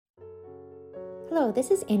Hello,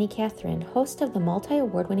 this is Annie Catherine, host of the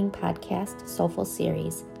multi-award-winning podcast Soulful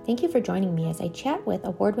Series. Thank you for joining me as I chat with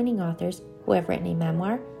award-winning authors who have written a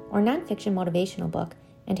memoir or nonfiction motivational book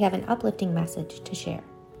and have an uplifting message to share.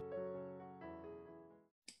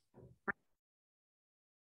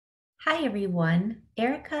 Hi everyone,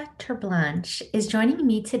 Erica Terblanche is joining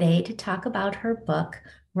me today to talk about her book,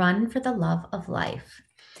 Run for the Love of Life.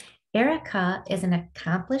 Erica is an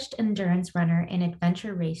accomplished endurance runner and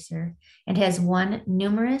adventure racer and has won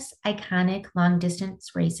numerous iconic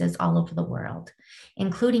long-distance races all over the world,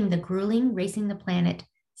 including the grueling Racing the Planet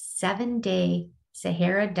 7-day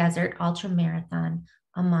Sahara Desert Ultramarathon,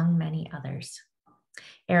 among many others.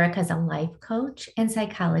 Erica is a life coach and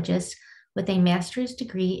psychologist with a master's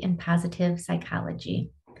degree in positive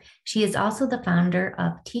psychology. She is also the founder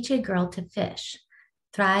of Teach a Girl to Fish,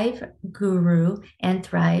 Thrive Guru, and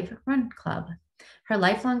Thrive Run Club. Her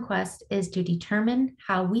lifelong quest is to determine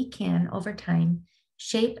how we can, over time,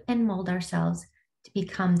 shape and mold ourselves to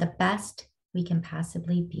become the best we can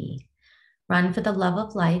possibly be. Run for the Love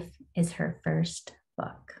of Life is her first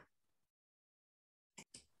book.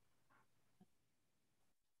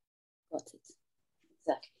 Got it.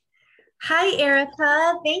 Exactly. Hi,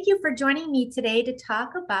 Erica. Thank you for joining me today to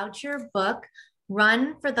talk about your book,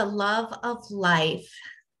 Run for the Love of Life.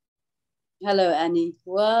 Hello, Annie.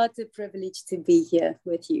 What a privilege to be here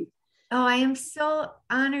with you. Oh, I am so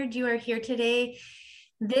honored you are here today.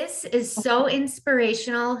 This is so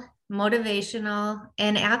inspirational, motivational,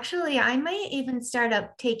 and actually, I might even start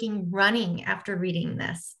up taking running after reading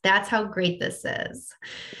this. That's how great this is.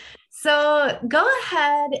 So go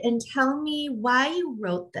ahead and tell me why you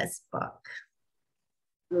wrote this book.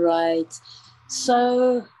 Right.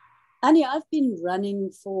 So, Annie, I've been running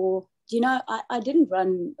for, I didn't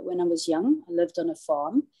run when I was young. I lived on a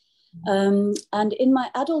farm. And in my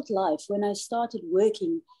adult life, when I started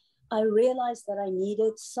working, I realized that I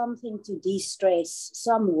needed something to de-stress,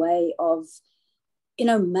 some way of,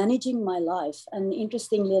 managing my life. And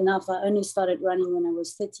interestingly enough, I only started running when I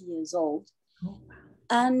was 30 years old. Oh.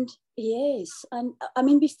 And yes, and I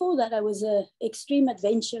mean, before that, I was an extreme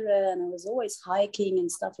adventurer and I was always hiking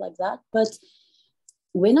and stuff like that. But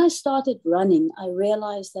when I started running, I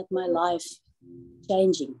realized that my life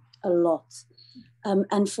changing a lot,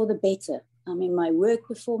 and for the better. I mean, my work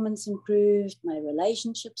performance improved, my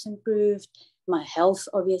relationships improved, my health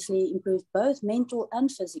obviously improved, both mental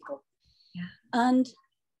and physical. Yeah. And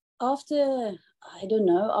after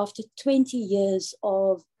 20 years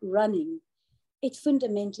of running, it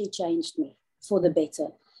fundamentally changed me for the better.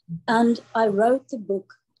 And I wrote the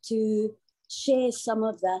book to share some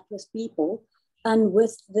of that with people, and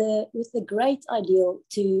with the great ideal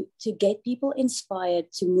to get people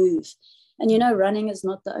inspired to move. And running is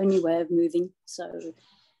not the only way of moving. So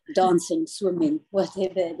dancing, swimming,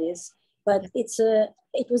 whatever it is. But it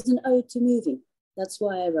was an ode to moving. That's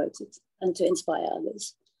why I wrote it, and to inspire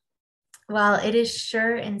others. Well, it is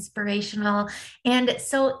sure inspirational. And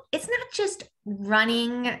so it's not just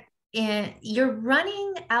running. You're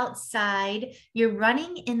running outside, you're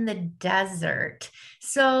running in the desert.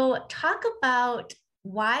 So talk about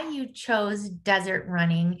why you chose desert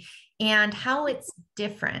running and how it's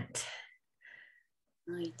different.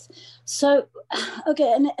 Right. So,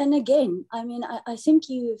 okay. And again, I mean, I think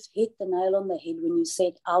you've hit the nail on the head when you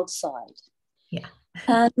said outside. Yeah.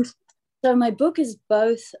 And so my book is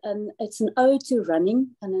both, it's an ode to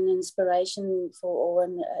running and an inspiration or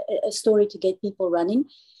a story to get people running.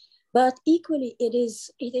 But equally, it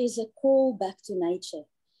is a call back to nature,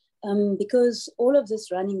 because all of this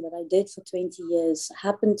running that I did for 20 years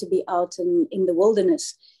happened to be out in the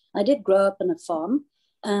wilderness. I did grow up on a farm,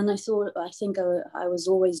 and I think I was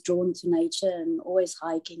always drawn to nature and always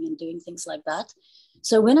hiking and doing things like that.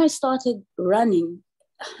 So when I started running,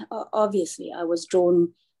 obviously I was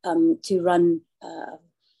drawn to run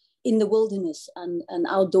in the wilderness and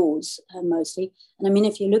outdoors mostly. And I mean,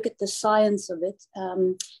 if you look at the science of it,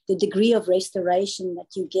 the degree of restoration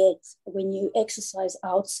that you get when you exercise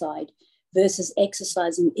outside versus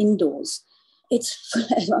exercising indoors, it's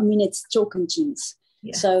chalk and cheese.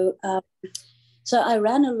 Yeah. So I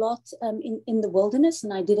ran a lot in the wilderness,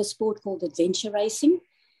 and I did a sport called adventure racing,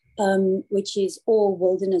 which is all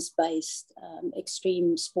wilderness-based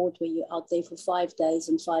extreme sport where you're out there for 5 days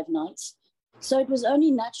and 5 nights. So it was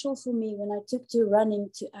only natural for me when I took to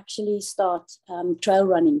running to actually start trail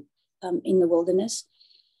running in the wilderness.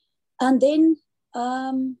 And then,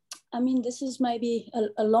 this is maybe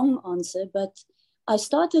a long answer, but I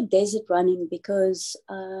started desert running because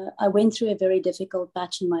I went through a very difficult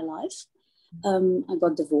patch in my life. I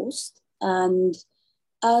got divorced, and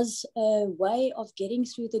as a way of getting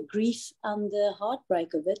through the grief and the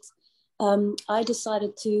heartbreak of it, I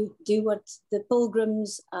decided to do what the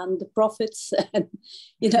pilgrims and the prophets and,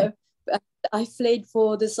 you know, I fled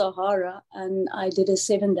for the Sahara and I did a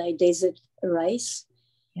 7-day desert race,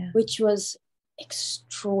 which was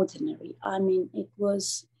extraordinary. I mean, it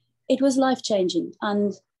was life-changing.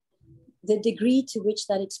 And the degree to which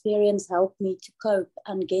that experience helped me to cope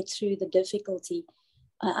and get through the difficulty,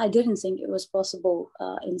 I didn't think it was possible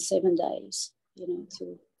in 7 days, you know,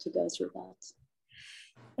 to go through that.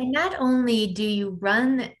 And not only do you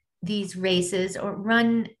run these races or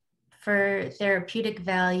run for therapeutic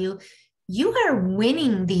value, you are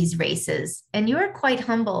winning these races and you are quite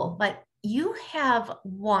humble, but you have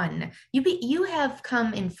won. You have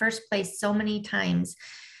come in first place so many times.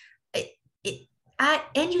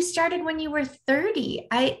 And you started when you were 30.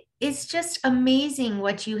 It's just amazing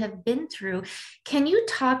what you have been through. Can you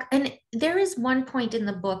talk? And there is one point in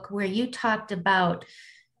the book where you talked about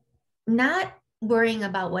not worrying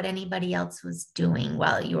about what anybody else was doing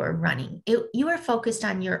while you were running. You were focused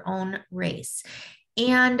on your own race.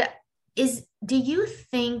 And do you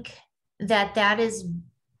think that that is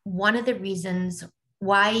one of the reasons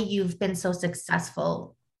why you've been so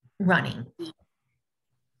successful running?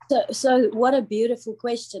 So what a beautiful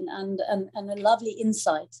question and a lovely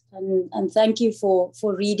insight. And thank you for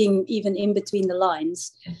reading even in between the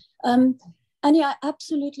lines. And yeah, I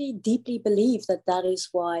absolutely deeply believe that is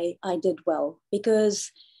why I did well,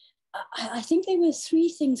 because I think there were 3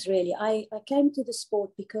 things really. I came to the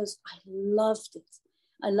sport because I loved it.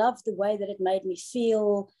 I loved the way that it made me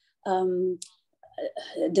feel, the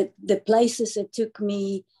places it took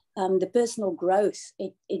me, the personal growth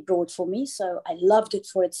it brought for me. So I loved it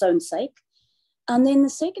for its own sake. And then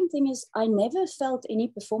the second thing is I never felt any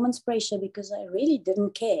performance pressure because I really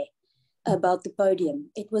didn't care about the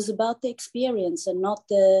podium. It was about the experience and not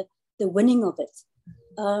the winning of it,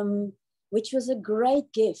 which was a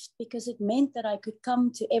great gift because it meant that I could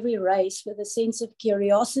come to every race with a sense of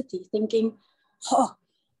curiosity, thinking, oh,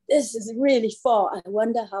 this is really far. I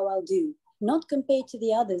wonder how I'll do. Not compared to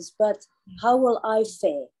the others, but how will I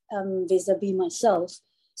fare vis-a-vis myself?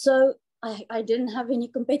 So I didn't have any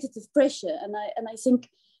competitive pressure. And I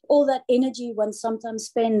think all that energy one sometimes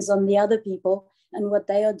spends on the other people and what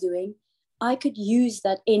they are doing, I could use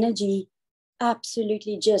that energy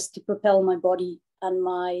absolutely just to propel my body and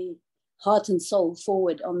my heart and soul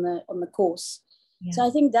forward on the course. Yeah. So I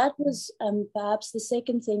think that was perhaps the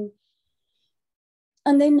second thing.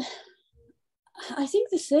 And then I think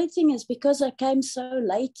the third thing is because I came so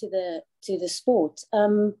late to the sport,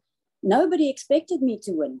 nobody expected me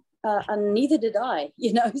to win, and neither did I,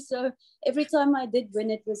 you know. So every time I did win,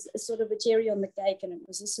 it was a sort of a cherry on the cake and it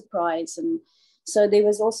was a surprise. And so there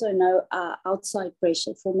was also no outside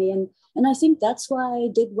pressure for me. And I think that's why I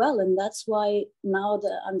did well. And that's why now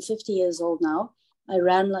that I'm 50 years old now, I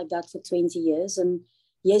ran like that for 20 years. And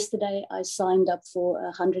yesterday I signed up for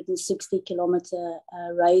a 160-kilometer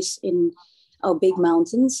race in our big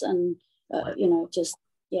mountains. And, you know, just,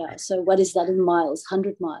 yeah. So what is that in miles?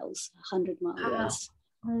 100 miles, 100-mile race.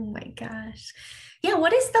 Oh my gosh. Yeah.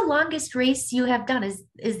 What is the longest race you have done?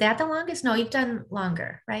 Is that the longest? No, you've done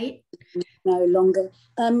longer, right? No, longer.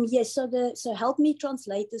 Yes. So help me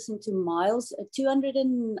translate this into miles.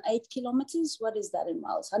 208 kilometers. What is that in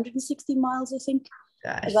miles? 160 miles, I think.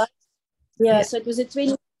 Gosh. Yeah. So it was a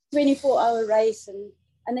 24-hour race.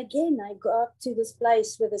 And again, I got up to this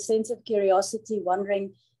place with a sense of curiosity,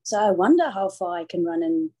 wondering, so I wonder how far I can run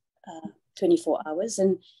in 24 hours.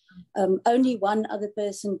 And only one other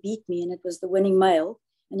person beat me, and it was the winning male.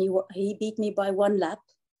 And he beat me by 1 lap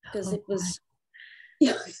because it was,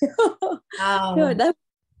 that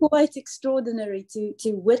was quite extraordinary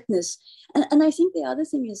to witness. And I think the other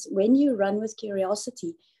thing is when you run with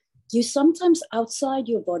curiosity, you're sometimes outside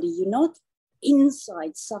your body. You're not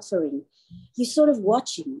inside suffering. You're sort of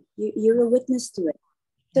watching. You're a witness to it.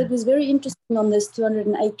 So it was very interesting on this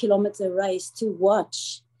 208-kilometer race to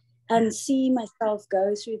watch and see myself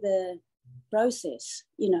go through the process,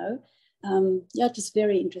 you know. Yeah, it was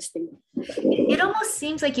very interesting. It almost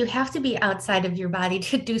seems like you have to be outside of your body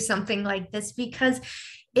to do something like this, because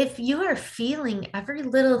if you are feeling every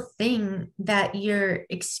little thing that you're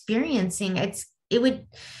experiencing, I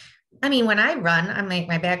mean, when I run, I'm like,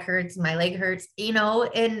 my back hurts, my leg hurts, you know,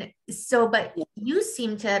 and so, but you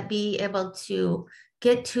seem to be able to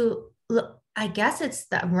get to, I guess it's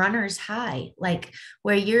the runner's high, like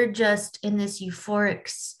where you're just in this euphoric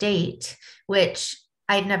state, which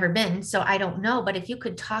I've never been, so I don't know, but if you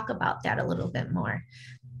could talk about that a little bit more.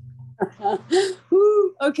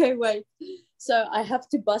 Okay, wait. So I have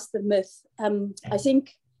to bust the myth. I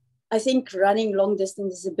think running long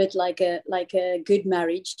distance is a bit like a good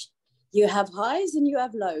marriage. You have highs and you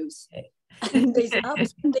have lows. And there's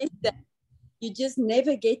ups and there's downs. You just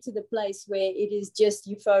never get to the place where it is just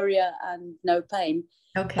euphoria and no pain.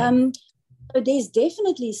 Okay. So there's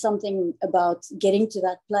definitely something about getting to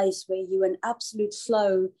that place where you're in absolute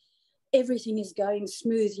flow, everything is going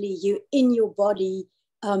smoothly, you're in your body,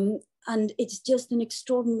 and it's just an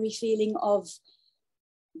extraordinary feeling of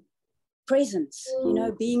presence,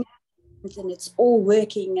 being, and it's all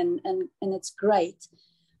working, and it's great.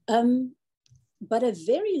 But a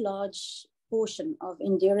very large portion of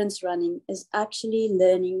endurance running is actually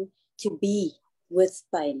learning to be with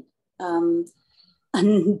pain,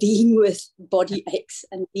 and being with body aches,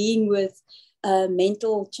 and being with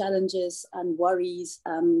mental challenges and worries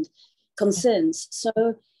and concerns. So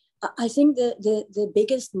I think the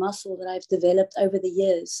biggest muscle that I've developed over the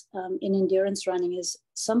years in endurance running is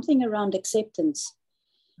something around acceptance.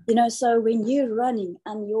 So when you're running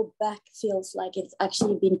and your back feels like it's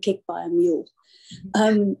actually been kicked by a mule,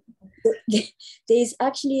 there's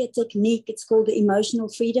actually a technique, it's called the emotional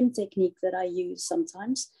freedom technique, that I use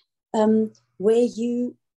sometimes, where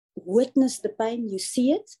you witness the pain, you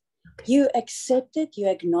see it, you accept it, you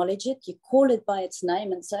acknowledge it, you call it by its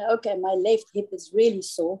name and say, okay, my left hip is really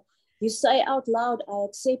sore. You say out loud, I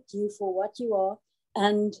accept you for what you are.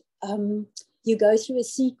 And you go through a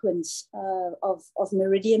sequence of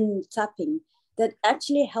meridian tapping that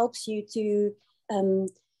actually helps you to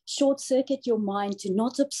short circuit your mind, to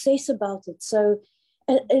not obsess about it. So,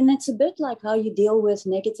 and it's a bit like how you deal with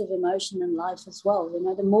negative emotion in life as well.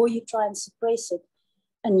 The more you try and suppress it,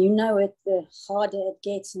 and it, the harder it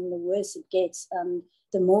gets and the worse it gets,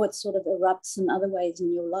 the more it sort of erupts in other ways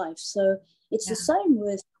in your life. So it's the same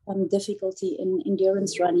with difficulty in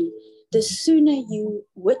endurance running. The sooner you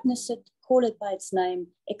witness it, call it by its name,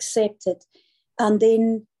 accept it, and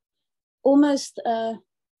then almost,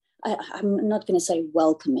 I'm not going to say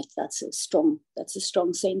welcome it. That's a strong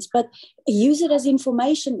sense, but use it as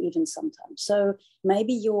information even sometimes. So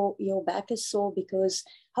maybe your back is sore because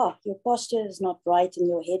your posture is not right and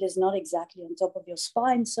your head is not exactly on top of your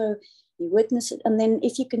spine. So you witness it, and then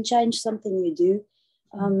if you can change something, you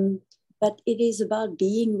do. But it is about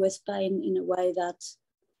being with pain in a way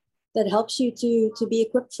that helps you to be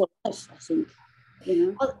equipped for life, I think.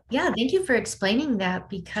 Well, yeah, thank you for explaining that,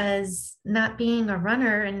 because not being a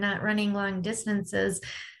runner and not running long distances,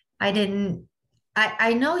 I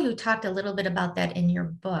know you talked a little bit about that in your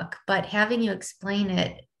book, but having you explain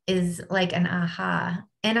it is like an aha.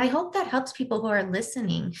 And I hope that helps people who are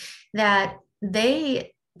listening, that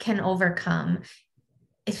they can overcome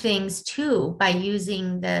things too by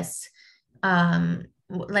using this,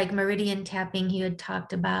 like meridian tapping you had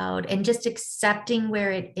talked about, and just accepting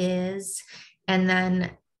where it is, and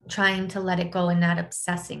then trying to let it go and not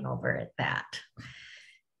obsessing over it.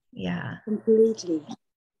 Yeah. Completely.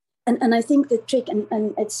 And I think the trick,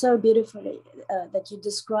 and it's so beautifully that you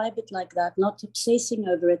describe it like that, not obsessing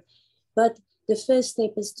over it, but the first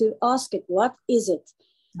step is to ask it, what is it?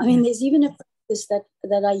 I mean, there's even a practice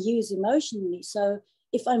that I use emotionally. So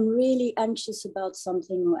if I'm really anxious about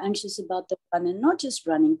something, or anxious about the run, and not just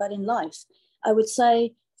running, but in life, I would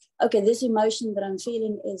say, okay, this emotion that I'm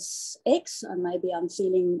feeling is X, and maybe I'm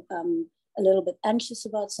feeling a little bit anxious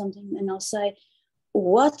about something. And I'll say,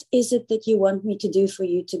 what is it that you want me to do for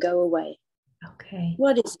you to go away? Okay.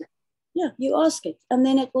 What is it? Yeah, you ask it. And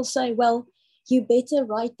then it will say, well, you better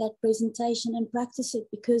write that presentation and practice it,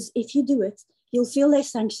 because if you do it, you'll feel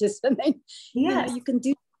less anxious. And then,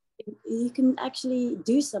 you can actually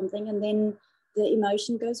do something, and then the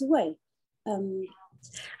emotion goes away.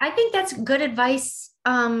 I think that's good advice.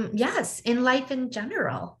 Yes, in life in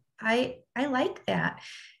general. I like that.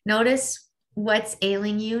 Notice what's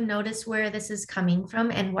ailing you, notice where this is coming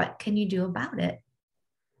from, and what can you do about it.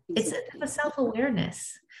 Exactly. It's a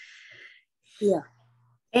self-awareness. Yeah.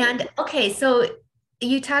 And okay, so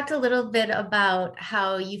you talked a little bit about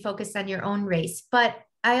how you focused on your own race, but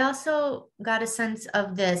I also got a sense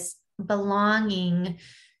of this belonging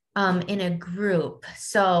in a group.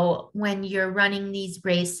 So when you're running these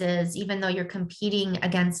races, even though you're competing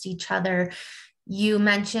against each other, you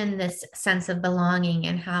mentioned this sense of belonging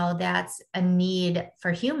and how that's a need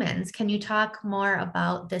for humans. Can you talk more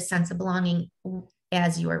about this sense of belonging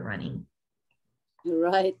as you are running?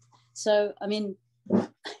 Right. So, I mean,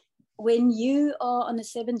 when you are on a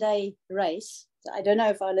 7-day race, I don't know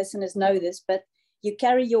if our listeners know this, but you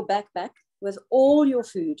carry your backpack with all your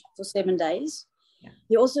food for 7 days. Yeah.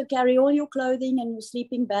 You also carry all your clothing and your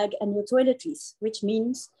sleeping bag and your toiletries, which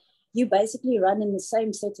means you basically run in the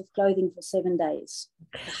same set of clothing for 7 days.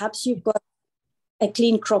 Perhaps you've got a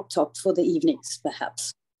clean crop top for the evenings,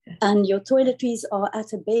 perhaps. And your toiletries are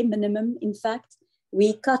at a bare minimum. In fact,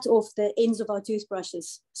 we cut off the ends of our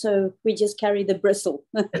toothbrushes. So we just carry the bristle.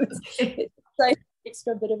 So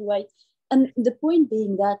extra bit of weight. And the point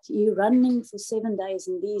being that you're running for 7 days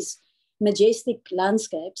in these majestic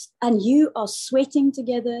landscapes, and you are sweating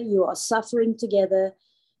together, you are suffering together,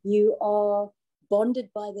 you are bonded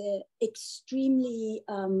by the extremely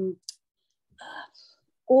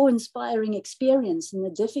awe-inspiring experience and the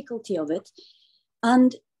difficulty of it.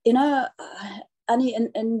 And, you know, Annie,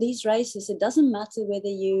 in these races, it doesn't matter whether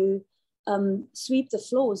you sweep the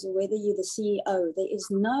floors or whether you're the CEO. There is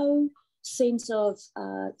no sense of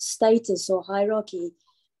status or hierarchy.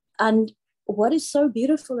 And what is so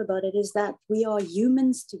beautiful about it is that we are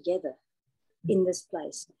humans together in this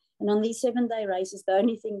place. And on these 7-day races, the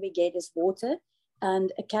only thing we get is water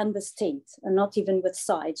and a canvas tent, and not even with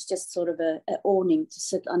sides, just sort of a awning to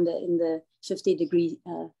sit under in the 50-degree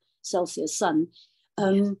Celsius sun.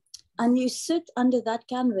 And you sit under that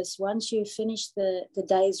canvas once you finish the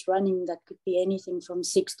day's running, that could be anything from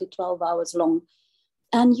 6 to 12 hours long,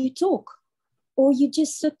 and you talk, or you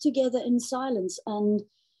just sit together in silence. And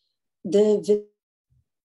the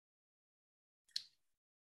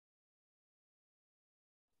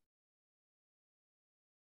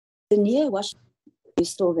veneer wash, you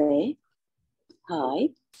still there? Hi.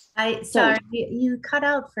 Sorry, you cut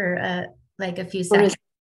out for like a few seconds.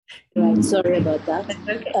 Right, sorry about that.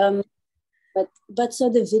 Okay. But so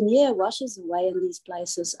the veneer washes away in these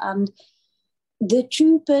places, and the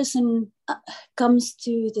true person comes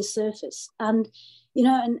to the surface. And, you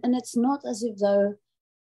know, and it's not as if though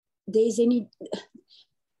there's any,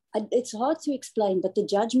 it's hard to explain, but the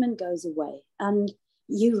judgment goes away. And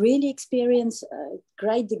you really experience a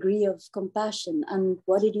great degree of compassion and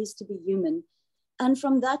what it is to be human. And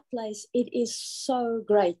from that place, it is so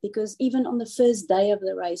great, because even on the first day of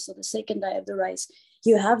the race or the second day of the race,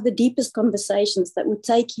 you have the deepest conversations that would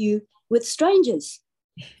take you with strangers.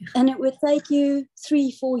 And it would take you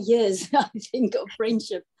 3-4 years, I think, of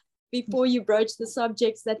friendship before you broach the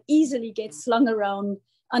subjects that easily get slung around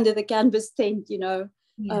under the canvas tent, you know,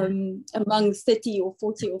 among 30 or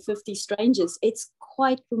 40 or 50 strangers. It's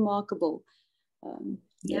quite remarkable.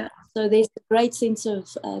 So there's a great sense of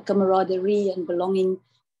camaraderie and belonging.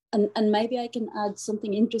 And maybe I can add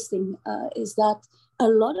something interesting, is that a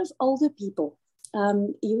lot of older people,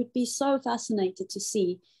 you would be so fascinated to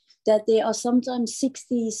see that there are sometimes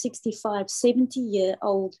 60, 65,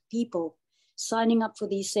 70-year-old people signing up for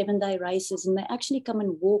these 7-day races, and they actually come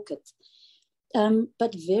and walk it.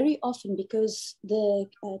 But very often, because the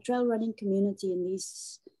trail running community in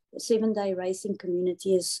these 7-day racing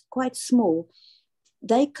community is quite small,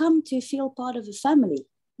 they come to feel part of a family,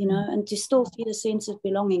 you know, and to still feel a sense of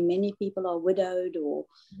belonging. Many people are widowed or,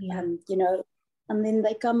 you know, and then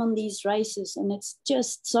they come on these races, and it's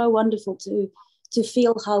just so wonderful to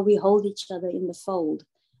feel how we hold each other in the fold.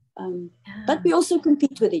 But we also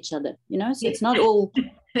compete with each other, you know, so it's not all...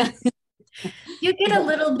 You get a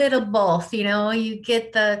little bit of both, you know, you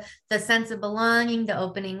get the sense of belonging, the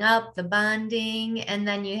opening up, the bonding, and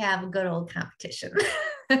then you have a good old competition.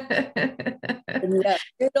 Yeah,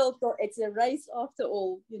 it's a race after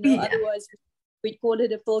all, you know, otherwise we'd call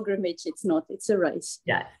it a pilgrimage. It's not, it's a race.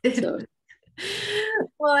 Yeah. So.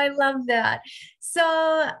 Well, I love that.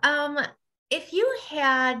 So, if you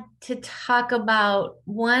had to talk about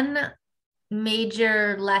one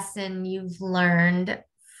major lesson you've learned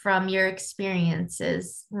from your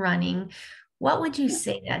experiences running, what would you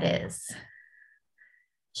say that is?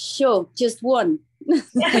 Sure, just one.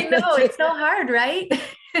 I know, it's so hard, right?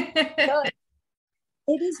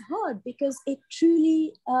 It is hard because it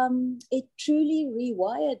truly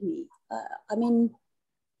rewired me. I mean,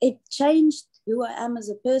 it changed who I am as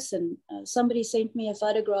a person. Somebody sent me a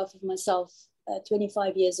photograph of myself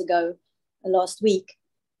 25 years ago last week,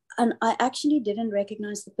 and I actually didn't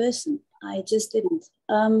recognize the person. I just didn't.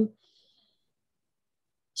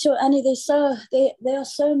 Sure, Annie, there are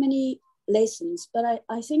so many lessons, but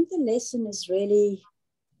I think the lesson is really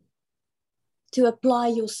to apply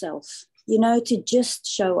yourself, you know, to just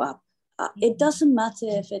show up. It doesn't matter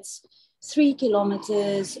if it's 3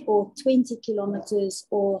 kilometers or 20 kilometers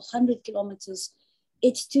or 100 kilometers.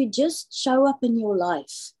 It's to just show up in your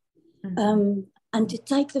life, and to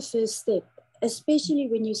take the first step, especially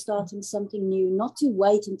when you're starting something new, not to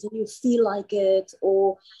wait until you feel like it,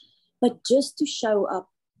 but just to show up.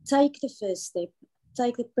 Take the first step,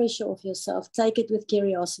 take the pressure off yourself, take it with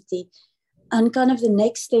curiosity, and kind of the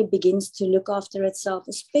next step begins to look after itself,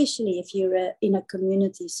 especially if you're in a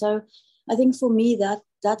community. So I think for me,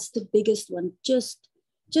 that's the biggest one. Just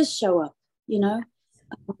show up, you know.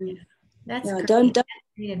 That's great. Don't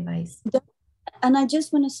great advice. And I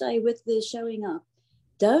just want to say, with the showing up,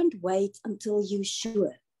 don't wait until you're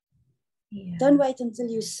sure. Yeah. Don't wait until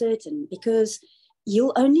you're certain, because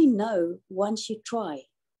you'll only know once you try.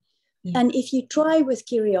 Yeah. And if you try with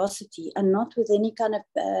curiosity and not with any kind of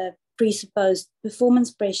presupposed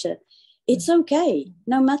performance pressure, it's okay,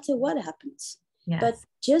 no matter what happens. Yes. But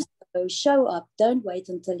just go, show up. Don't wait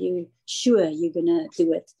until you're sure you're going to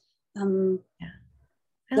do it. Yeah.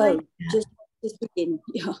 I Go. like that. Just begin.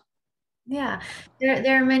 Yeah. Yeah.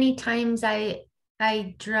 There are many times I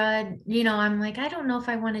dread, I'm like, I don't know if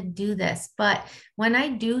I want to do this, but when I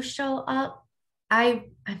do show up, I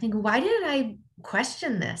think, why did I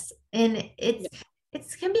question this? And it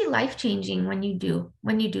can be life-changing when you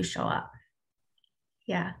do show up.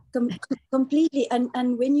 Yeah. Completely.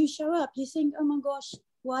 And when you show up, you think, oh my gosh,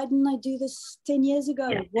 why didn't I do this 10 years ago?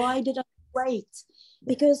 Yeah. Why did I wait?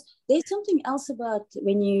 Because there's something else about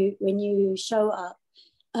when you show up.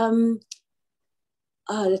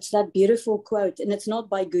 It's that beautiful quote, and it's not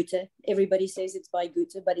by Goethe. Everybody says it's by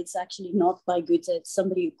Goethe, but it's actually not by Goethe. It's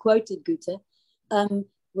somebody who quoted Goethe,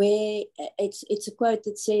 where it's a quote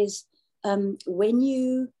that says, when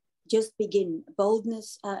you just begin,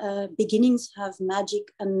 boldness, beginnings have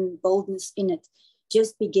magic and boldness in it.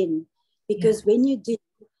 Just begin, because when you do,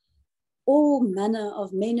 all manner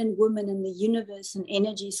of men and women in the universe and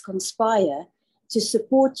energies conspire to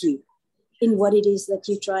support you in what it is that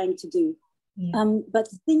you're trying to do. Yeah. But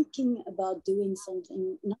thinking about doing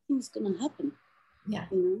something, nothing's going to happen. Yeah.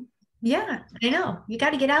 You know? Yeah, I know. You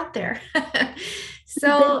got to get out there.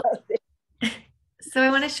 So I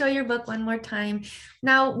want to show your book one more time.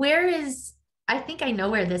 Now, I think I know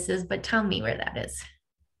where this is, but tell me where that is.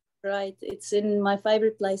 Right. It's in my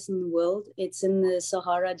favorite place in the world. It's in the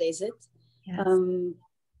Sahara Desert. Yes.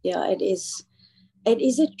 It is. It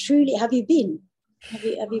is a truly. Have you been? Have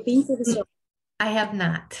you been to the Sahara? I have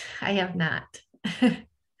not.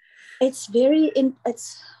 It's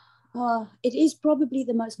it is probably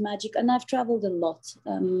the most magic, and I've traveled a lot.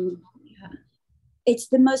 It's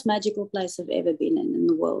the most magical place I've ever been in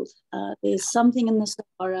the world. There's something in the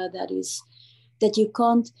Sahara that you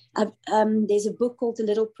can't. There's a book called The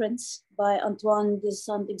Little Prince by Antoine de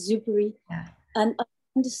Saint-Exupéry, and I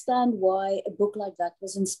understand why a book like that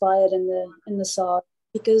was inspired in the Sahara,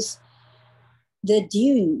 because the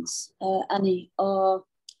dunes, Annie, are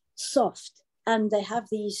soft, and they have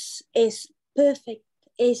these perfect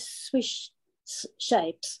swish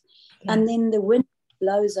shapes, and then the wind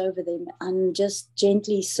blows over them and just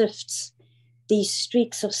gently sifts these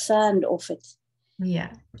streaks of sand off it. Yeah.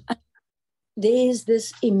 And there's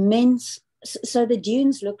this immense, so the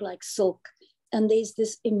dunes look like silk, and there's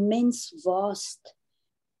this immense, vast,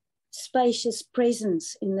 spacious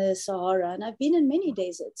presence in the Sahara. And I've been in many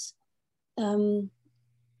deserts.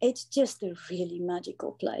 It's just a really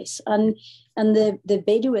magical place. And the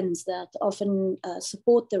Bedouins that often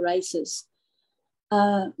support the races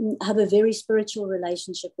have a very spiritual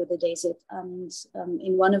relationship with the desert. And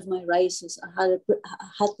in one of my races, I had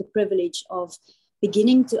the privilege of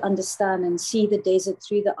beginning to understand and see the desert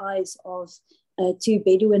through the eyes of two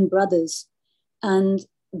Bedouin brothers and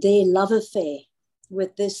their love affair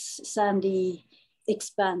with this sandy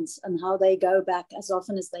expanse, and how they go back as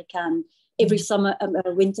often as they can every summer,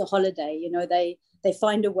 winter holiday. You know, they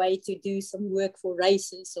find a way to do some work for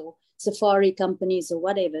races or safari companies or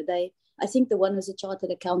whatever. I think the one was a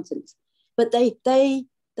chartered accountant, but they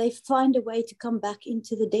find a way to come back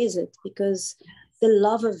into the desert because the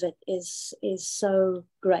love of it is so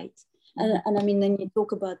great. And I mean, then you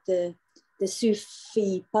talk about the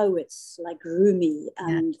Sufi poets like Rumi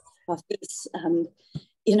and Hafiz, and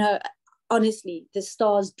honestly, the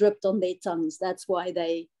stars dripped on their tongues. That's why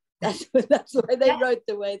they wrote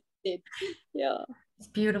the way they did. Yeah. It's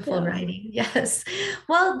beautiful writing. Yes.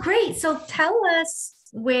 Well, great. So tell us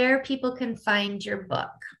where people can find your book.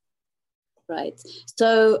 Right.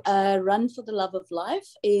 So Run for the Love of Life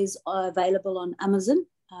is available on Amazon.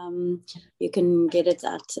 You can get it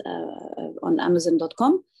on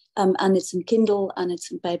Amazon.com. And it's in Kindle and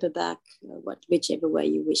it's in paperback, whichever way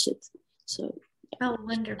you wish it. So. Oh,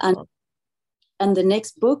 wonderful. And the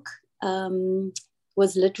next book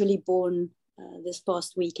was literally born this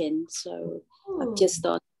past weekend. So I've just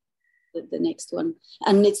started the next one.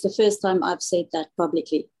 And it's the first time I've said that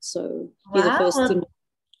publicly. So you're the first to know.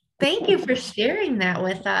 Thank you for sharing that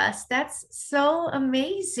with us. That's so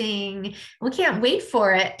amazing. We can't wait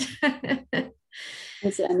for it.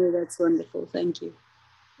 Annie, that's wonderful. Thank you.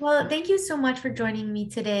 Well, thank you so much for joining me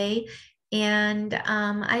today. And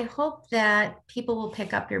I hope that people will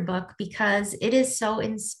pick up your book because it is so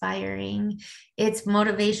inspiring. It's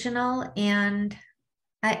motivational, and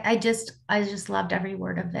I just loved every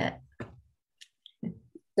word of it.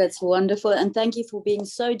 That's wonderful. And thank you for being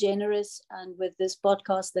so generous and with this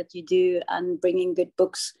podcast that you do and bringing good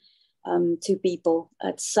books to people.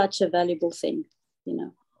 It's such a valuable thing, you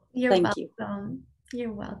know. You're Thank you. welcome.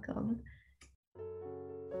 You're welcome.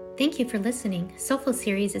 Thank you for listening. Soulful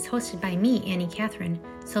Series is hosted by me, Annie Catherine.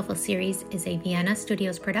 Soulful Series is a Vienna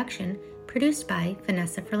Studios production produced by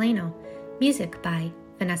Vanessa Ferlano. Music by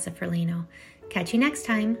Vanessa Ferlano. Catch you next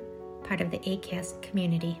time, part of the ACAST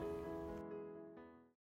community.